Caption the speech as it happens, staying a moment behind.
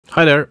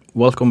Hi there,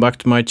 welcome back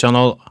to my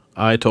channel.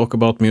 I talk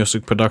about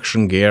music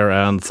production gear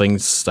and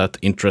things that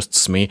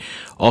interests me,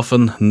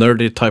 often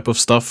nerdy type of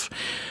stuff.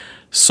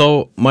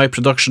 So my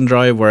production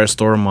drive where I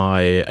store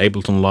my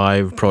Ableton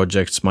Live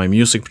projects, my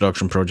music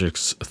production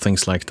projects,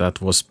 things like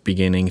that was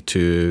beginning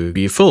to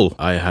be full.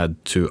 I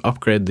had to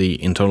upgrade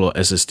the internal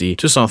SSD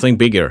to something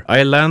bigger.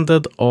 I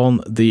landed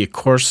on the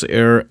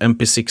Corsair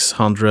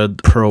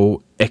MP600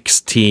 Pro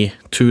XT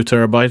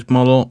 2TB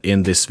model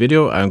in this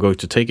video. I'm going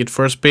to take it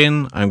for a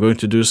spin. I'm going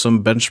to do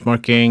some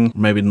benchmarking,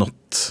 maybe not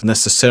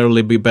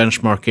necessarily be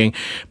benchmarking,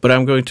 but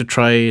I'm going to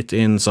try it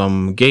in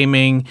some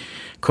gaming,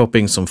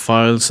 copying some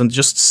files and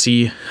just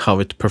see how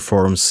it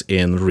performs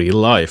in real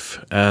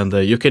life. And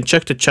you can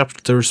check the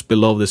chapters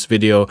below this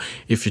video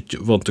if you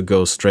want to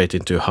go straight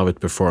into how it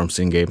performs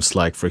in games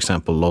like, for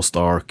example, Lost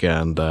Ark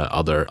and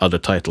other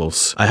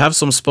titles. I have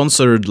some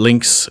sponsored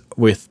links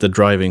with the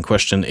drive in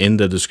question in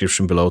the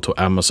description below to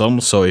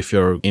Amazon, so if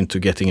you're into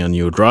getting a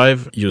new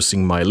drive,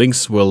 using my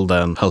links will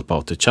then help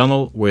out the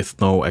channel with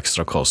no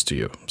extra cost to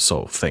you.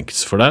 So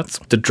thanks for that.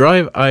 The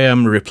drive I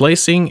am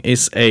replacing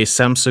is a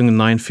Samsung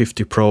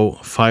 950 Pro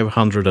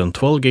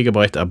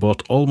 512GB I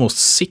bought almost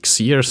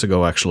 6 years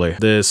ago actually.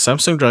 The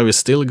Samsung drive is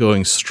still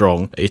going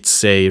strong.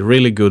 It's a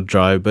really good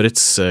drive, but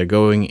it's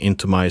going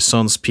into my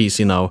son's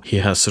PC now. He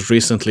has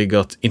recently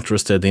got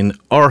interested in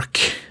Ark,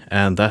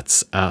 and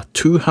that's a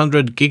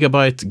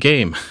 200GB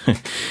game.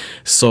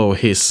 So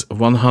his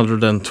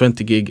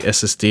 120GB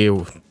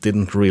SSD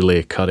didn't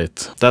really cut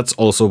it. That's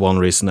also one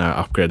reason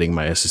I'm upgrading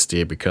my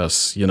SSD,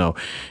 because, you know,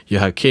 you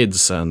have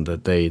kids and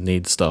they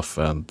need stuff,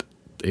 and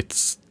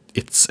it's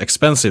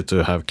expensive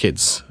to have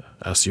kids,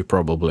 as you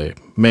probably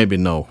maybe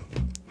know,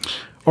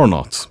 or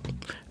not.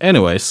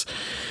 Anyways,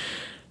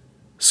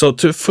 so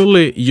to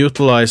fully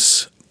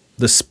utilize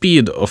the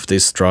speed of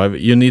this drive,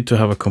 you need to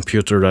have a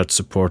computer that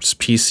supports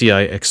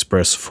PCI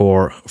Express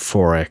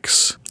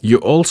 4x. You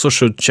also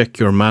should check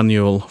your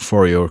manual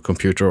for your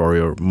computer or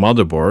your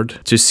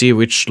motherboard to see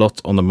which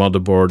slot on the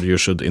motherboard you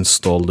should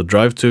install the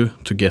drive to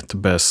get the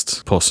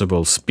best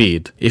possible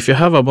speed. If you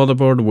have a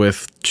motherboard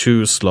with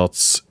 2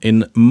 slots,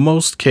 in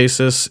most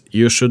cases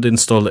you should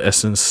install the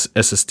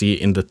SSD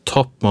in the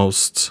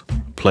topmost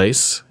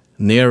place,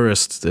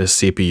 nearest the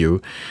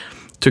CPU,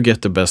 to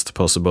get the best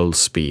possible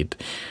speed.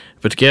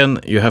 But again,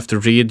 you have to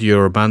read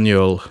your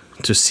manual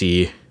to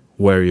see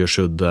where you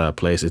should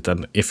place it,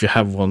 and if you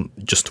have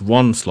just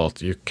one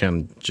slot, you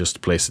can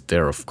just place it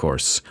there, of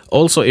course.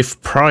 Also,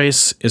 if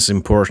price is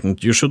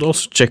important, you should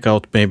also check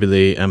out maybe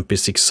the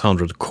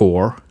MP600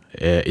 Core.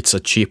 It's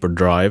a cheaper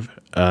drive,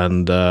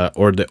 and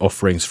or the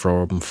offerings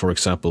from, for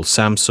example,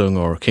 Samsung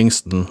or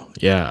Kingston.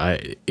 Yeah,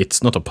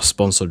 it's not a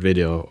sponsored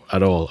video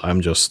at all.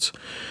 I'm just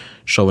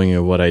showing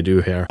you what I do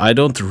here. I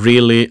don't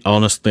really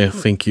honestly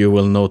think you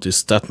will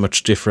notice that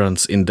much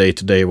difference in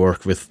day-to-day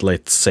work with,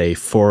 let's say,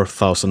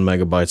 4000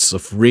 megabytes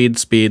of read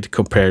speed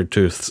compared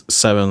to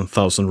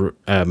 7000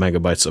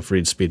 megabytes of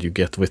read speed you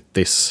get with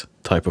this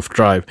type of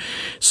drive.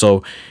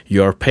 So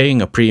you are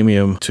paying a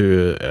premium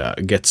to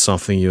get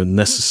something you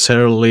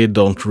necessarily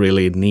don't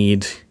really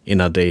need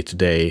in a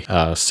day-to-day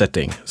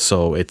setting.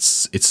 So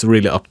it's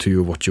really up to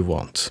you what you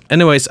want.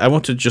 Anyways, I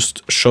want to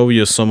just show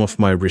you some of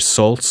my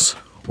results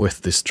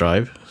with this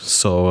drive.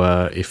 So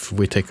if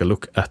we take a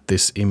look at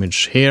this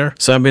image here,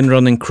 so I've been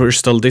running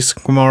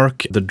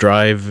CrystalDiskMark. The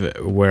drive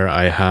where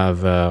I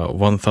have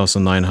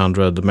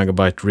 1900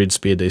 megabyte read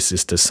speed. This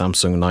is the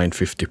Samsung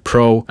 950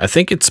 Pro. I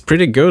think it's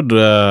pretty good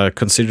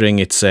considering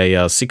it's a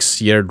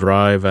 6-year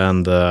drive,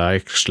 and I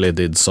actually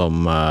did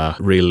some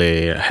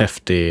really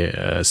hefty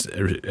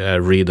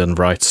read and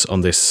writes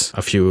on this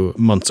a few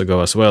months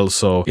ago as well.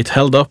 So it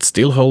held up,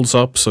 still holds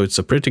up. So it's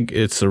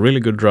a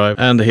really good drive.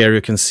 And here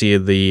you can see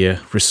the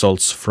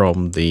results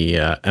from the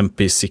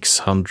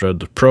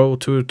MP600 Pro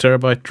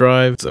 2TB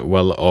drive,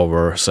 well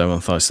over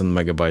 7000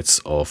 megabytes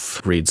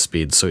of read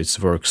speed, so it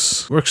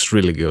works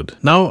really good.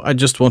 Now I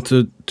just want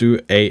to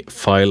do a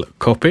file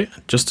copy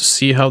just to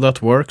see how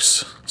that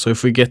works. So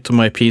if we get to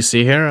my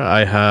PC here,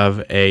 I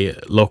have a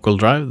local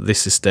drive.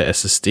 This is the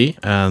SSD,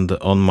 and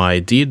on my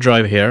D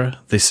drive here,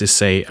 this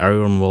is a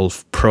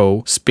Ironwolf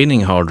Pro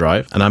spinning hard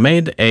drive, and I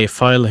made a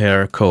file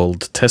here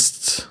called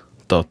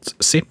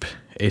test.zip.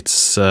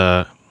 It's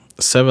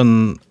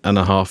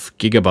 7.5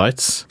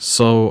 gigabytes.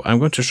 So I'm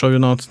going to show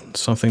you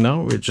something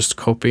now. We're just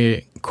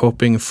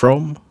copying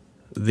from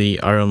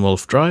the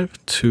Ironwolf drive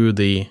to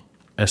the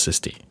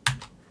SSD.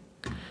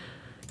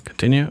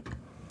 Continue.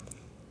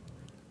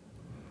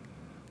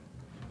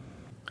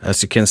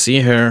 As you can see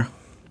here,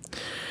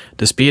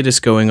 the speed is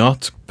going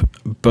up,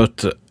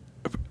 but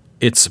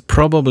it's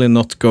probably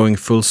not going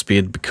full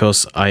speed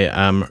because I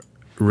am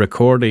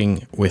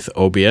recording with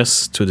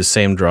OBS to the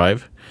same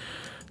drive.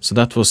 So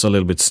that was a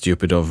little bit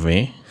stupid of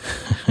me.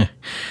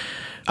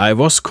 I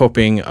was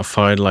copying a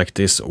file like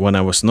this when I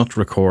was not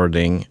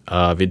recording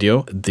a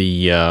video.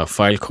 The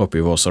file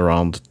copy was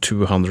around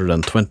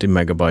 220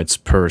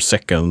 megabytes per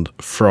second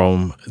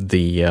from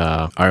the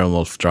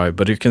Ironwolf drive.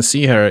 But you can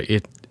see here,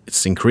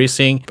 it's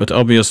increasing, but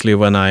obviously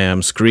when I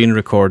am screen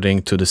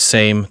recording to the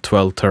same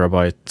 12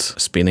 terabyte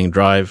spinning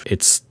drive,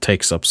 it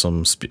takes up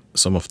some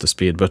of the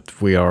speed, but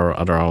we are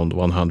at around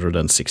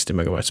 160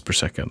 megabytes per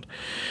second.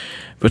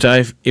 But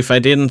if I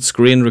didn't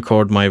screen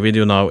record my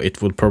video now,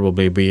 it would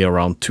probably be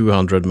around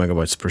 200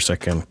 megabytes per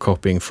second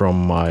copying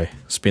from my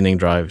spinning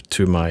drive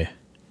to my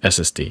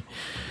SSD.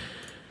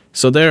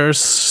 So there's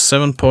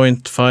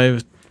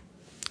 7.5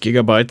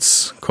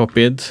 gigabytes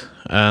copied,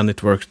 and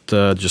it worked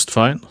just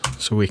fine.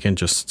 So we can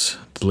just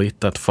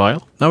delete that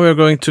file. Now we are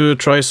going to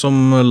try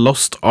some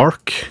Lost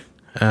Ark,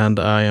 and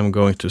I am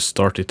going to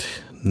start it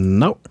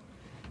now.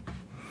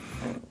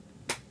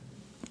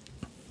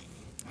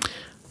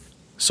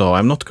 So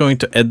I'm not going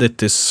to edit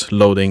this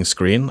loading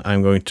screen.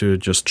 I'm going to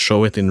just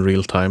show it in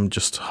real time,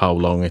 just how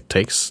long it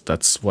takes.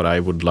 That's what I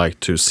would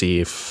like to see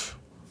if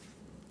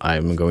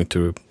I'm going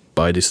to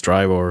buy this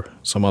drive or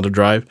some other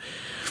drive.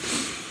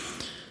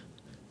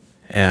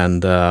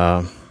 And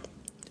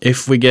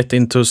if we get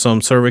into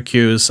some server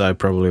queues, I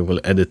probably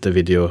will edit the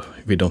video.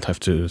 We don't have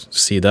to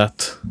see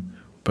that.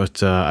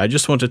 But I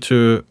just wanted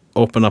to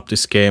open up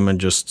this game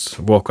and just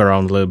walk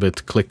around a little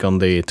bit, click on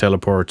the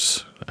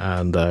teleports,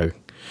 and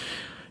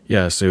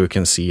yeah, so you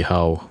can see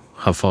how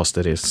fast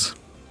it is.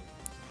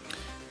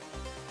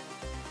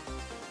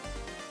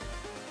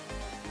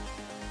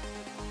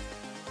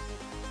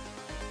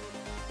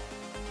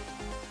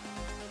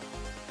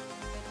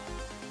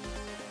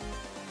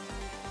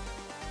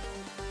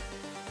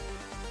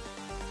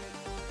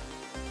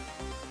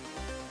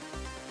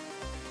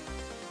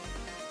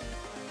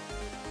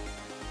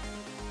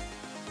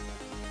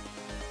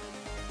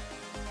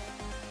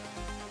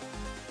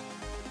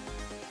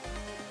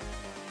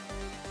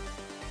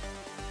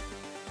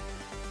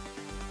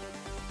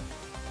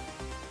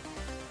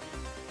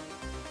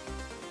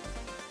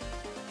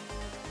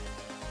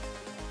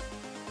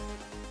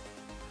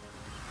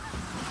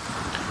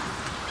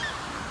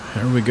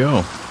 Here we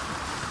go.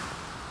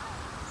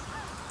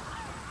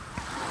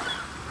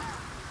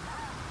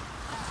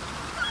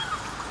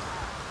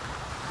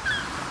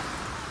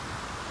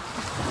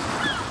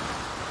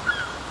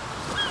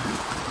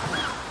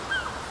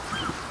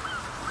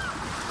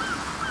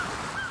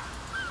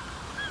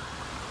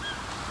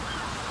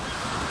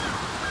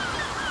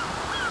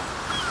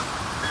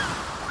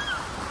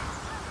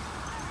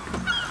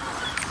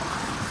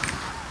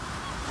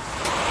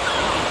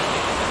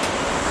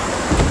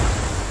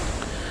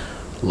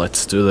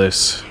 Let's do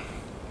this.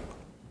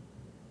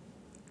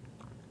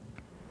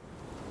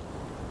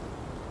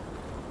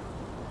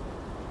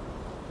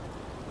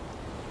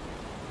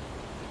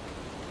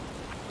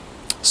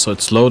 So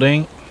it's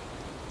loading.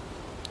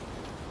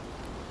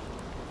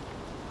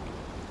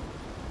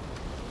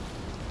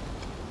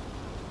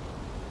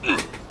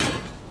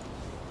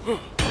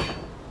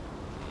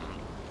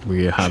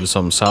 We have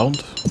some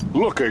sound.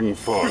 Looking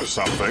for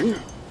something?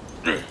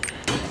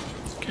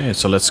 Okay,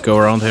 so let's go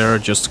around here.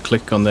 Just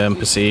click on the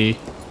NPC.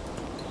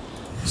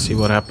 See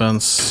what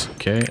happens.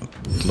 Okay,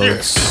 it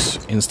loads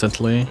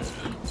instantly,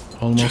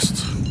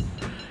 almost.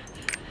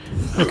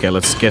 Okay,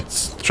 let's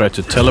try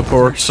to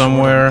teleport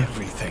somewhere.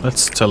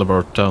 Let's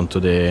teleport down to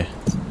the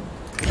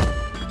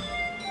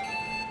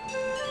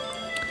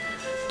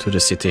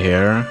city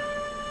here.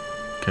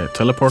 Okay,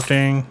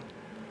 teleporting,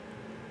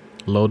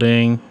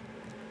 loading.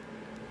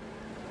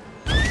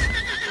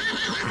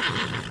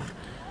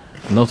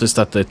 Notice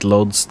that it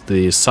loads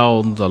the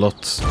sound a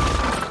lot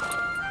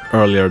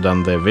earlier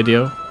than the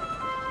video.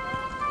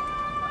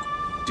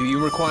 Do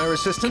you require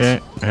assistance? Okay,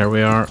 here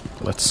we are.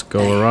 Let's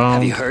go around.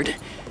 Have you heard?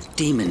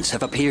 Demons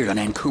have appeared on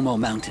Ankumo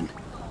Mountain.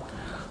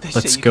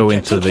 Let's go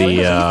into the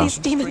these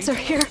demons are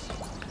here.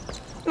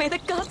 May the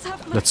gods have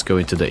mercy. let's go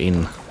into the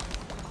inn.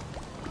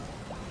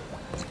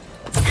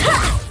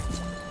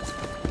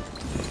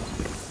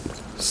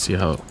 See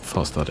how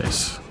fast that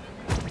is.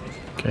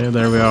 Okay,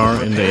 there we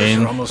are in the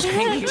inn. Almost Just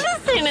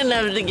ain't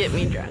enough to get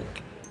me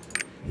drunk.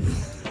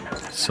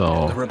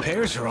 So the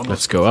repairs are almost.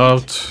 let's go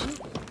out.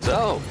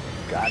 So,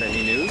 got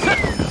any news?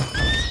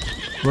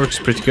 Works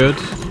pretty good.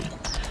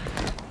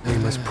 We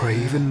must pray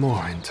even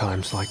more in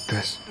times like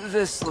this.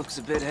 This looks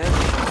a bit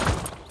heavy.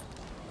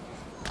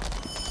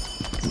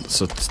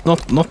 So it's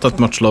not that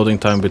much loading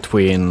time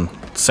between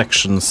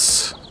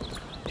sections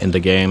in the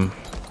game.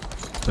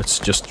 Let's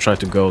just try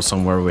to go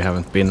somewhere we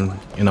haven't been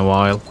in a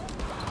while.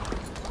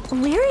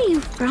 Where are you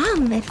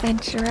from,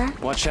 adventurer?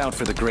 Watch out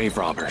for the grave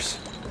robbers.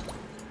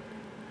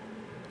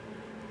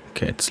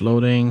 Okay, it's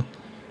loading.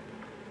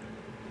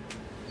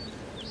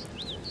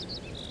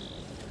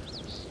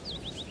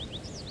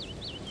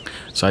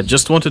 So I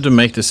just wanted to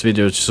make this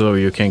video so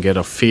you can get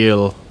a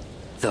feel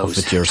of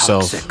it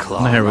yourself.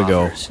 And here we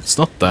go. It's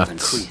not that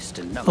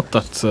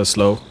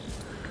slow.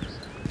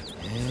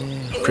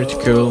 Pretty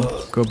cool.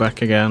 Go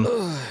back again.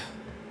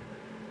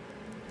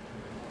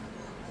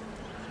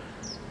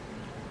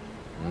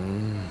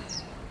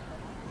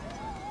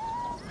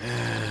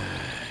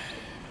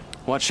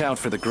 Watch out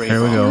for the grave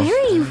Here we go.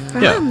 Where are you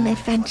from,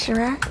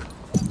 adventurer?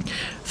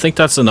 I think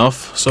that's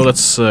enough. So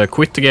let's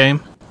quit the game.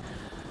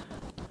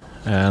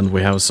 And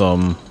we have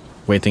some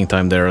waiting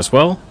time there as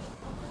well.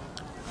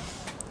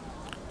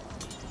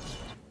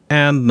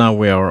 And now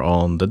we are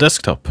on the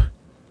desktop.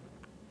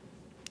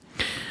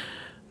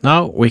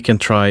 Now we can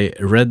try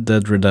Red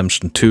Dead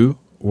Redemption 2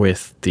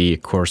 with the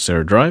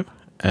Corsair drive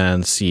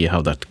and see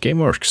how that game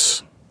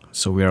works.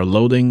 So we are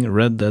loading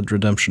Red Dead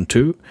Redemption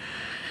 2,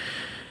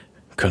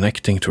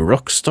 connecting to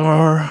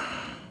Rockstar,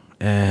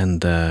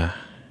 and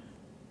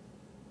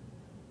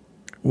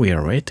we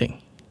are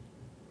waiting.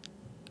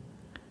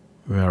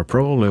 We are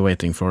probably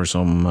waiting for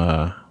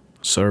some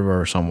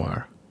server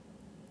somewhere.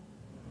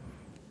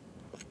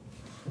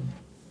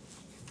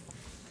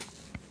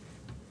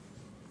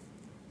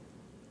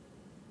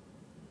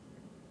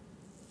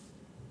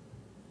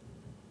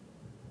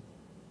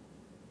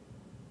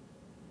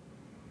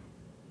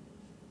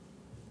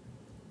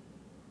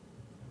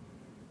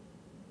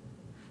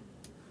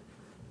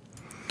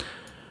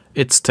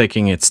 It's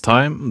taking its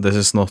time. This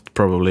is not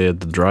probably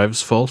the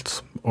drive's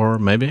fault, or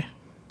maybe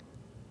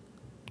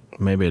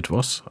it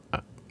was.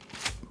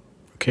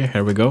 Okay,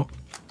 here we go.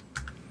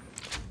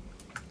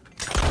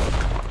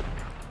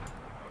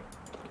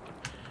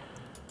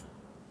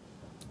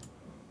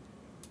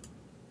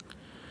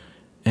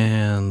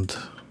 And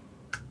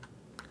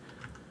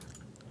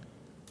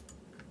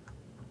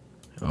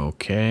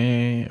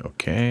okay.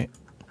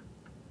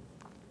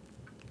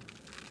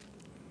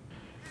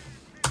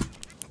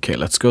 Okay,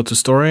 let's go to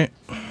story.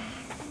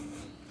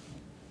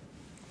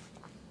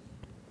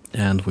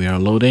 And we are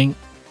loading.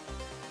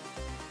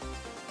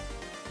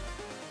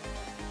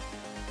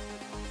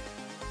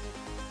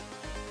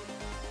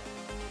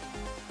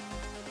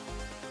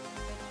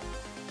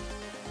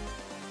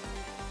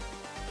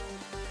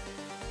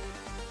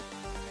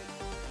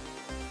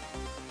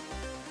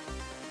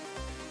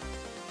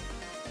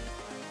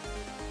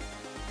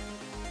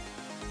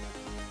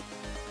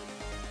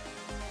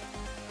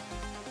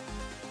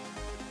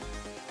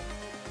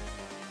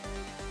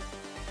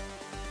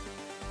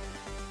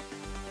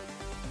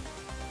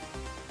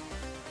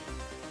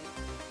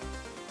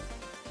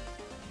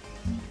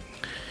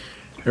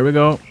 Here we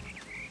go.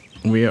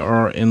 We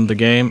are in the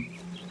game.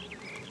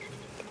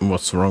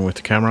 What's wrong with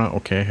the camera?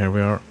 Okay, here we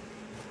are.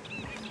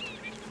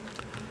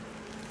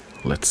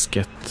 Let's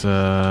get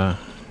to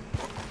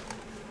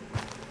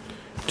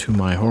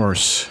my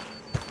horse.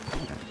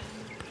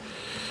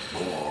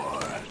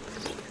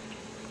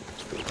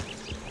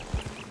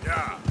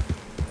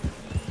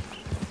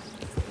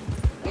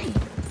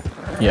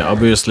 Yeah,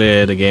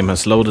 obviously the game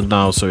has loaded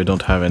now, so we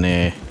don't have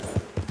any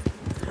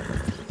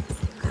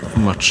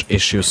much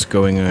issues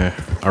going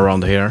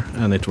around here,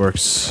 and it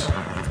works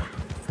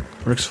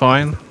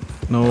fine.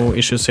 No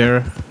issues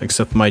here,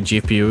 except my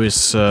GPU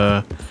is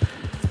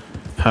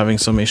having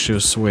some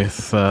issues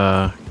with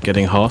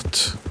getting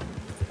hot,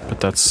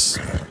 but that's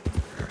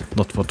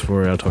not what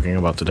we're talking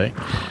about today.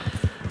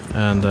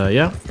 And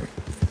yeah,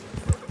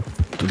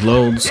 it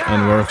loads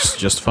and works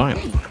just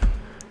fine.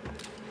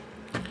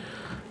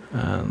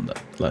 And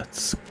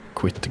let's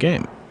quit the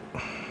game.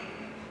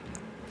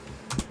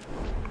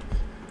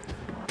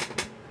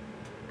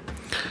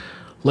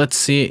 Let's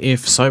see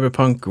if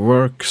Cyberpunk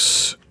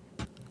works.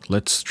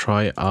 Let's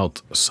try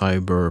out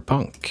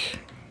Cyberpunk.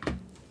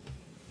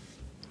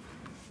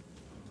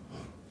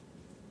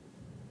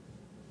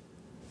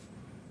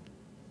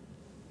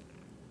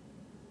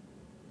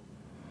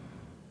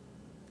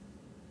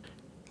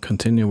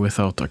 Continue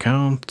without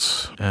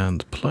account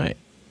and play.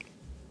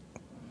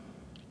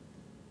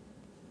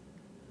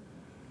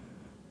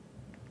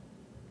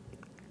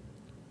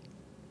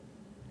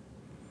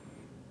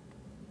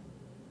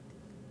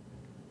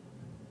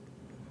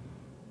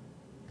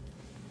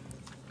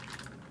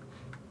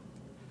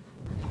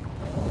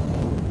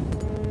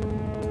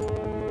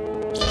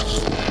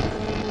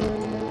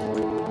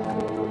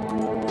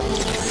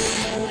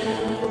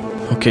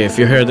 Okay, if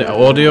you hear the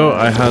audio,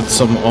 I had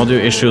some audio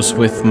issues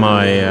with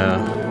my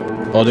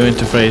audio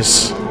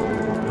interface,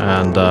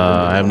 and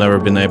I have never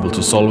been able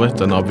to solve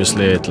it, and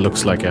obviously it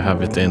looks like I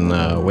have it in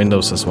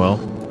Windows as well.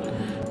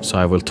 So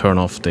I will turn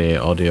off the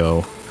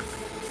audio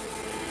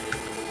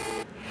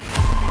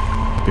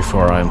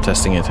before I'm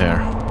testing it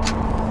here.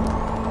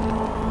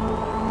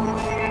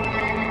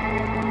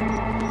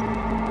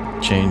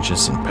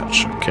 Changes in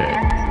patch, okay.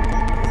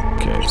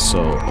 Okay,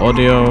 so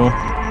audio,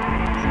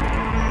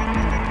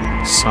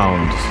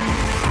 sound.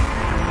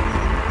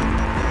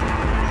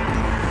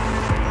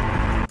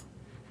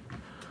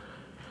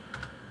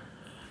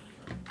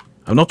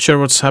 I'm not sure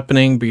what's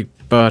happening,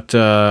 but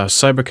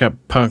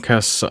Cyberpunk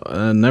has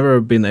never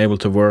been able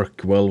to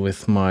work well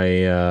with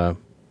my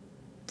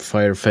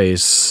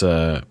Fireface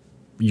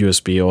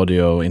USB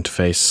audio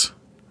interface,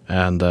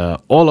 and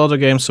all other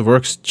games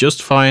works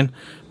just fine,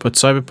 but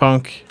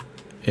Cyberpunk,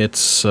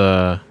 it's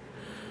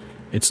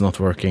not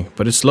working,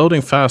 but it's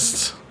loading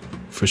fast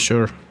for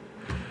sure.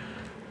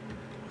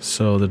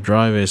 So the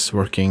drive is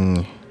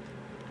working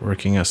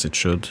as it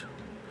should.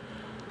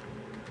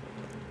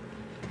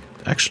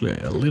 Actually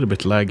a little bit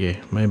laggy.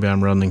 Maybe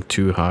I'm running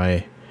too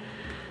high.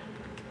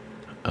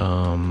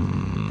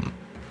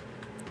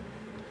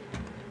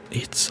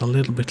 It's a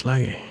little bit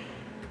laggy.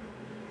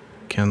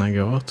 Can I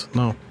go out?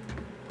 No.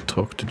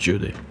 Talk to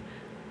Judy.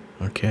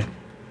 Okay.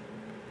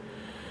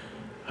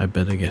 I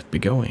better be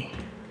going.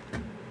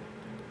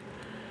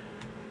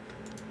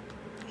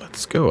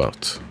 Let's go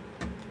out.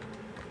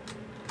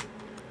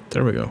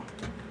 There we go.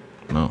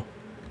 No.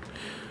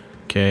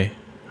 Okay.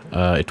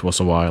 It was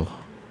a while.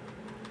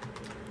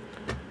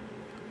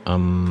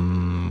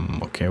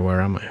 Okay,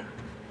 where am I?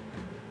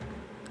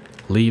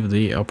 Leave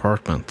the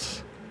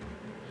apartment.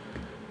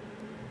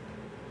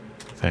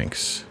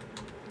 Thanks.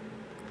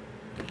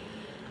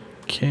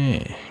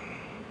 Okay.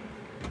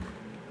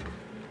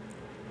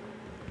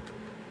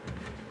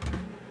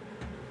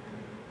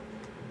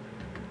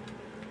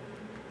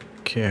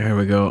 Okay, here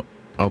we go.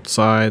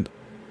 Outside.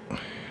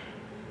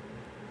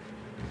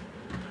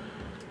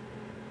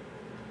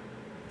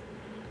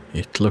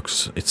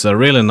 It's a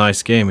really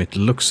nice game. It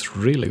looks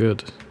really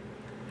good.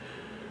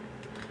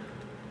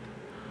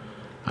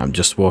 I'm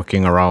just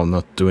walking around,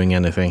 not doing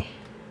anything.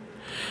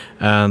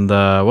 And,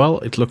 well,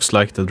 it looks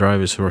like the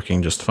drive is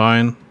working just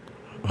fine.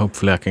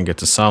 Hopefully I can get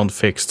the sound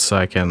fixed so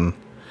I can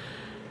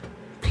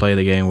play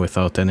the game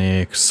without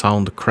any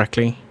sound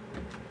crackling.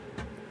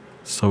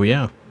 So,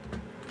 yeah.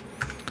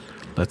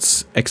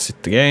 Let's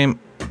exit the game.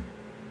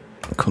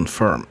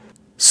 Confirm.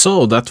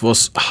 So that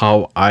was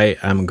how I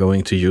am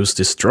going to use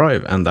this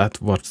drive, and that's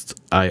what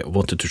I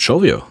wanted to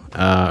show you.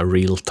 A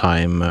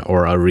real-time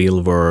or a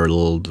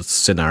real-world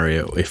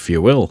scenario, if you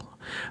will.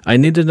 I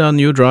needed a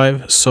new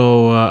drive,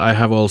 so I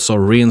have also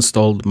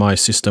reinstalled my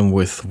system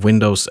with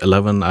Windows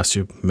 11, as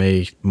you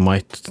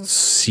might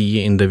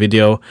see in the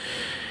video.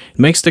 It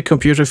makes the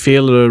computer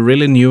feel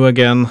really new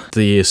again.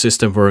 The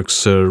system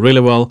works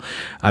really well.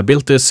 I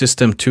built this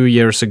system 2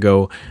 years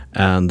ago,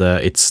 and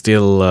it's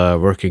still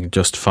working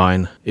just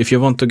fine. If you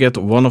want to get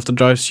one of the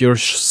drives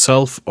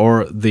yourself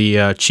or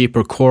the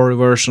cheaper core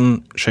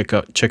version,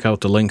 check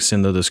out the links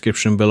in the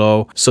description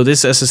below. So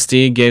this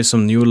SSD gave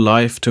some new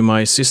life to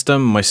my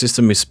system. My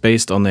system is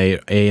based on a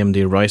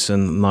AMD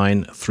Ryzen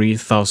 9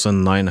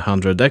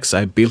 3900X.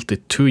 I built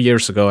it 2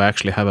 years ago. I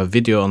actually have a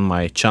video on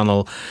my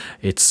channel.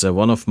 It's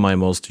one of my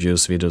most viewed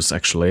videos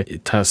actually.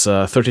 It has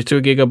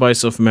 32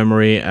 gigabytes of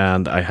memory,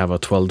 and I have a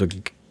 12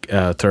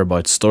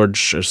 terabyte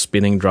storage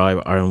spinning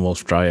drive, Iron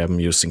Wolf drive I'm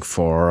using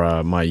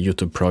for my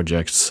YouTube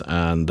projects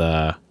and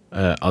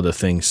other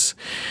things.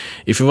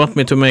 If you want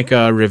me to make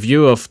a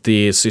review of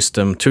the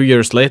system 2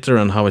 years later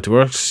and how it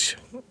works,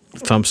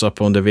 thumbs up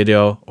on the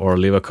video or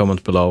leave a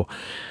comment below.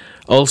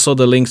 Also,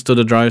 the links to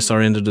the drives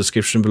are in the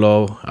description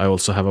below. I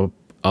also have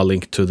a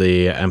link to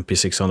the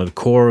MP600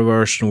 core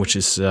version, which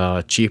is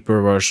a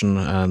cheaper version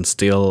and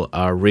still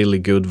a really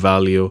good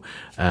value,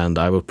 and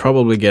I will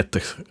probably get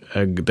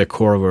the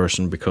core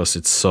version because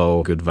it's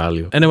so good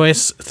value.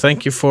 Anyways,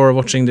 thank you for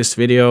watching this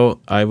video.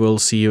 I will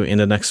see you in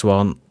the next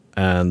one,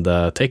 and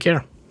take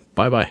care.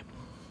 Bye bye.